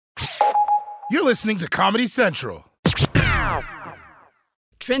You're listening to Comedy Central.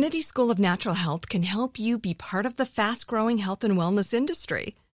 Trinity School of Natural Health can help you be part of the fast-growing health and wellness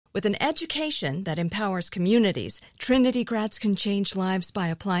industry. With an education that empowers communities, Trinity grads can change lives by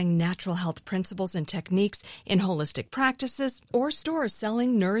applying natural health principles and techniques in holistic practices or stores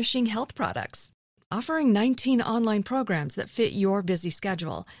selling nourishing health products. Offering 19 online programs that fit your busy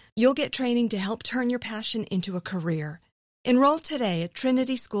schedule, you'll get training to help turn your passion into a career. Enroll today at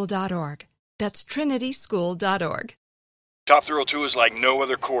trinityschool.org. That's trinityschool.org. Top Thrill 2 is like no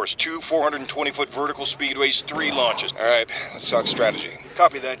other course. 2 420-foot vertical speedways, 3 launches. All right, let's talk strategy.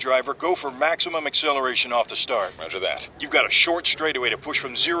 Copy that, driver. Go for maximum acceleration off the start. Roger that. You've got a short straightaway to push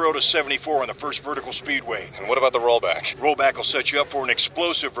from 0 to 74 on the first vertical speedway. And what about the rollback? Rollback will set you up for an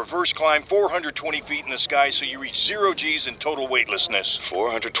explosive reverse climb 420 feet in the sky so you reach 0 G's in total weightlessness.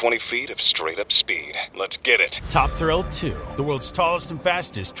 420 feet of straight-up speed. Let's get it. Top Thrill 2, the world's tallest and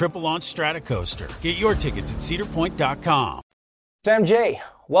fastest triple-launch strata coaster. Get your tickets at cedarpoint.com. Sam J,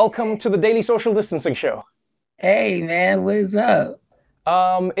 welcome to the Daily Social Distancing Show. Hey, man, what's up?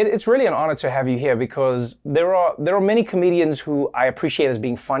 It's really an honor to have you here because there are many comedians who I appreciate as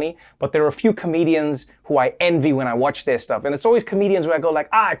being funny, but there are a few comedians who I envy when I watch their stuff. And it's always comedians where I go like,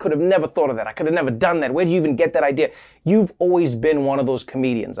 I could have never thought of that. I could have never done that. Where did you even get that idea? You've always been one of those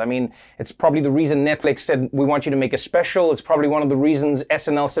comedians. I mean, it's probably the reason Netflix said, we want you to make a special. It's probably one of the reasons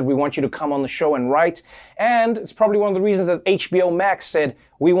SNL said, we want you to come on the show and write. And it's probably one of the reasons that HBO Max said,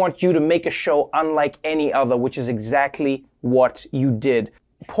 we want you to make a show unlike any other, which is exactly what you did.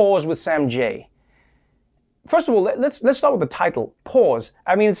 Pause with Sam J. First of all, let's start with the title, Pause.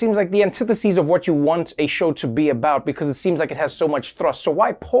 I mean, it seems like the antithesis of what you want a show to be about because it seems like it has so much thrust. So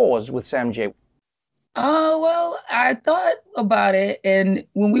why Pause with Sam J? Well, I thought about it, and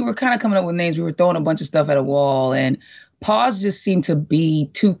when we were kind of coming up with names, we were throwing a bunch of stuff at a wall, and Pause just seemed to be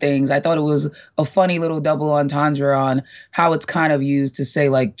two things. I thought it was a funny little double entendre on how it's kind of used to say,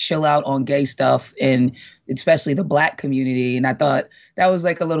 like, chill out on gay stuff, and especially the Black community. And I thought that was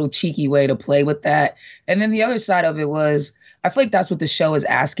like a little cheeky way to play with that. And then the other side of it was, I feel like that's what the show is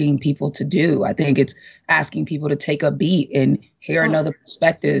asking people to do. I think it's asking people to take a beat and hear another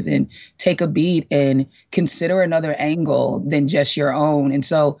perspective and take a beat and consider another angle than just your own. And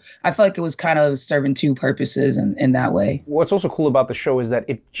so I feel like it was kind of serving two purposes in that way. What's also cool about the show is that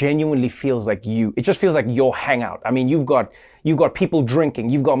it genuinely feels like you. It just feels like your hangout. I mean, you've got people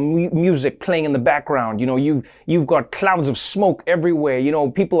drinking, you've got music playing in the background, you know, you've got clouds of smoke everywhere, you know,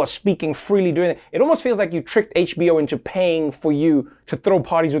 people are speaking freely doing it. It almost feels like you tricked HBO into paying for you to throw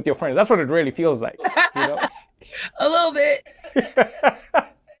parties with your friends. That's what it really feels like, you know? A little bit.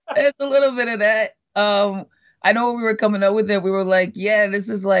 It's a little bit of that. I know when we were coming up with it, we were like, yeah, this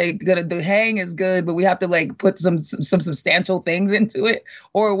is like the hang is good, but we have to like put some substantial things into it,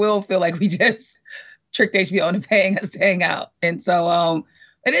 or it will feel like we just tricked HBO into paying us to hang out. And so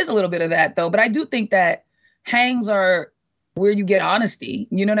it is a little bit of that though. But I do think that hangs are where you get honesty.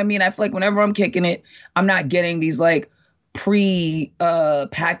 You know what I mean? I feel like whenever I'm kicking it, I'm not getting these like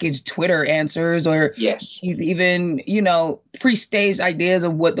packaged Twitter answers or even, you know, pre-staged ideas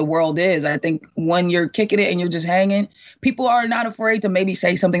of what the world is. I think when you're kicking it and you're just hanging, people are not afraid to maybe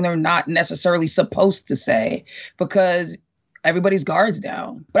say something they're not necessarily supposed to say because everybody's guards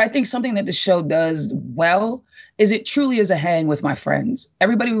down. But I think something that the show does well is it truly is a hang with my friends.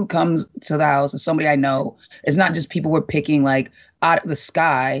 Everybody who comes to the house is somebody I know. It's not just people we're picking like out of the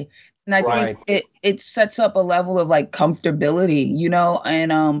sky. And I think it sets up a level of like comfortability, you know,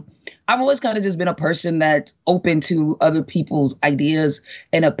 and I've always kind of just been a person that's open to other people's ideas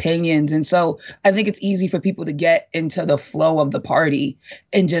and opinions. And so I think it's easy for people to get into the flow of the party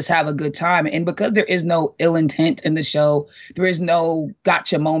and just have a good time. And because there is no ill intent in the show, there is no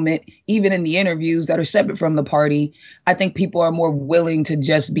gotcha moment, even in the interviews that are separate from the party, I think people are more willing to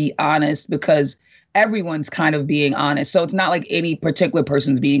just be honest because everyone's kind of being honest. So it's not like any particular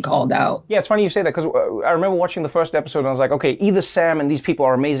person's being called out. Yeah, it's funny you say that because I remember watching the first episode and I was like, okay, either Sam and these people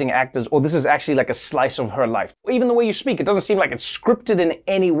are amazing actors or this is actually like a slice of her life. Even the way you speak, it doesn't seem like it's scripted in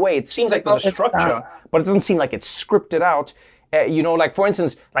any way. It seems like there's a structure, but it doesn't seem like it's scripted out. You know, like for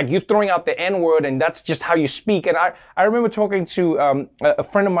instance, like you throwing out the N-word and that's just how you speak. And I remember talking to a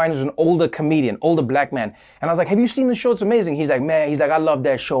friend of mine who's an older comedian, older Black man. And I was like, have you seen the show? It's amazing. He's like, man, I love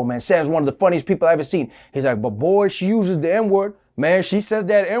that show, man. Sam's one of the funniest people I've ever seen. He's like, but boy, she uses the N-word. Man, she says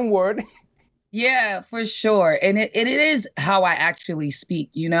that N-word. Yeah, for sure. And it is how I actually speak,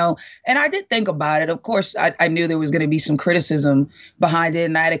 you know, and I did think about it. Of course, I knew there was going to be some criticism behind it.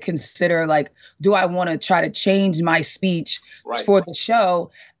 And I had to consider, like, do I want to try to change my speech for the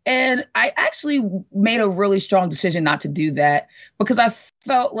show? And I actually made a really strong decision not to do that because I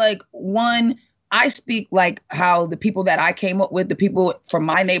felt like, one, I speak like how the people that I came up with, the people from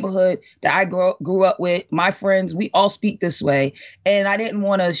my neighborhood that I grew up with, my friends, we all speak this way. And I didn't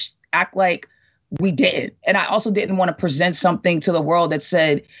want to act like we didn't. And I also didn't want to present something to the world that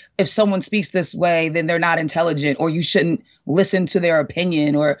said, if someone speaks this way, then they're not intelligent, or you shouldn't listen to their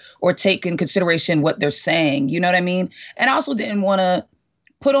opinion or take in consideration what they're saying. You know what I mean? And I also didn't want to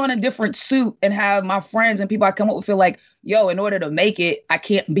put on a different suit and have my friends and people I come up with feel like, yo, in order to make it, I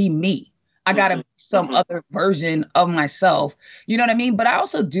can't be me. I got to be some other version of myself. You know what I mean? But I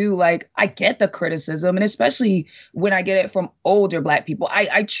also do, like, I get the criticism, and especially when I get it from older Black people,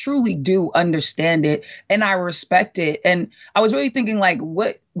 I truly do understand it and I respect it. And I was really thinking, like,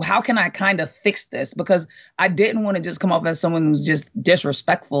 how can I kind of fix this? Because I didn't want to just come off as someone who's just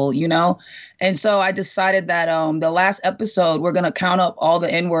disrespectful, you know? And so I decided that the last episode, we're going to count up all the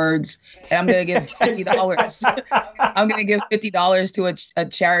N-words, and I'm going to give $50. I'm going to give $50 to a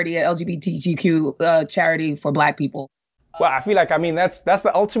charity, a LGBTQ charity for Black people. Well, I feel like, I mean, that's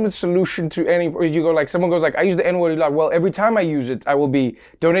the ultimate solution to any, you go like, someone goes like, I use the N-word, like, well, every time I use it, I will be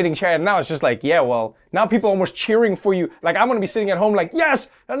donating charity. Now it's just like, yeah, well, now people are almost cheering for you. Like, I'm going to be sitting at home like, yes,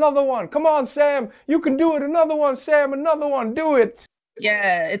 another one. Come on, Sam. You can do it. Another one, Sam. Another one. Do it.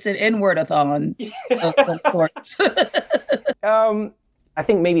 Yeah, it's an N-word-a-thon of sorts. I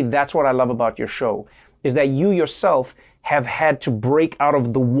think maybe that's what I love about your show, is that you yourself have had to break out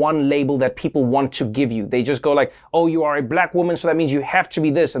of the one label that people want to give you. They just go like, oh, you are a Black woman, so that means you have to be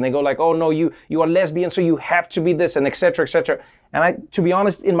this. And they go like, oh, no, you are lesbian, so you have to be this, and et cetera, et cetera. And to be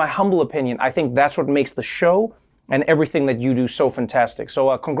honest, in my humble opinion, I think that's what makes the show and everything that you do so fantastic.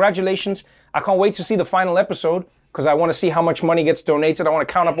 So congratulations. I can't wait to see the final episode because I want to see how much money gets donated. I want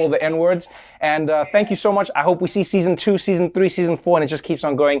to count up all the N-words. And thank you so much. I hope we see season 2, season 3, season 4, and it just keeps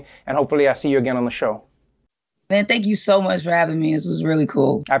on going. And hopefully I see you again on the show. Man, thank you so much for having me. This was really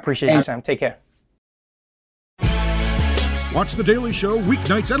cool. I appreciate you, Sam. Take care. Watch The Daily Show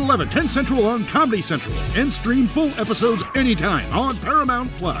weeknights at 11, 10 Central on Comedy Central. And stream full episodes anytime on Paramount+.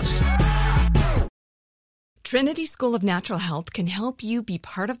 Trinity School of Natural Health can help you be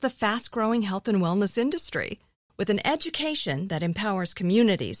part of the fast-growing health and wellness industry. With an education that empowers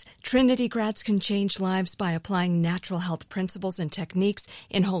communities, Trinity grads can change lives by applying natural health principles and techniques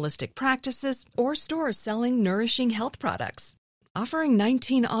in holistic practices or stores selling nourishing health products. Offering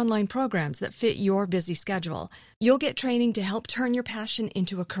 19 online programs that fit your busy schedule, you'll get training to help turn your passion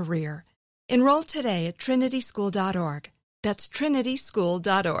into a career. Enroll today at trinityschool.org. That's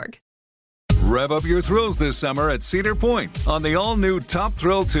trinityschool.org. Rev up your thrills this summer at Cedar Point on the all-new Top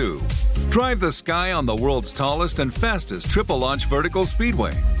Thrill 2. Drive the sky on the world's tallest and fastest triple-launch vertical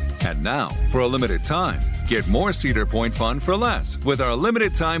speedway. And now, for a limited time, get more Cedar Point fun for less with our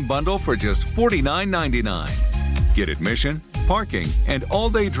limited-time bundle for just $49.99. Get admission, parking, and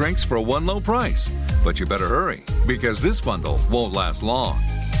all-day drinks for one low price. But you better hurry, because this bundle won't last long.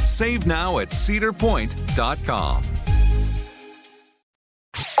 Save now at cedarpoint.com.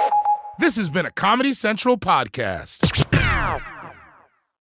 This has been a Comedy Central podcast.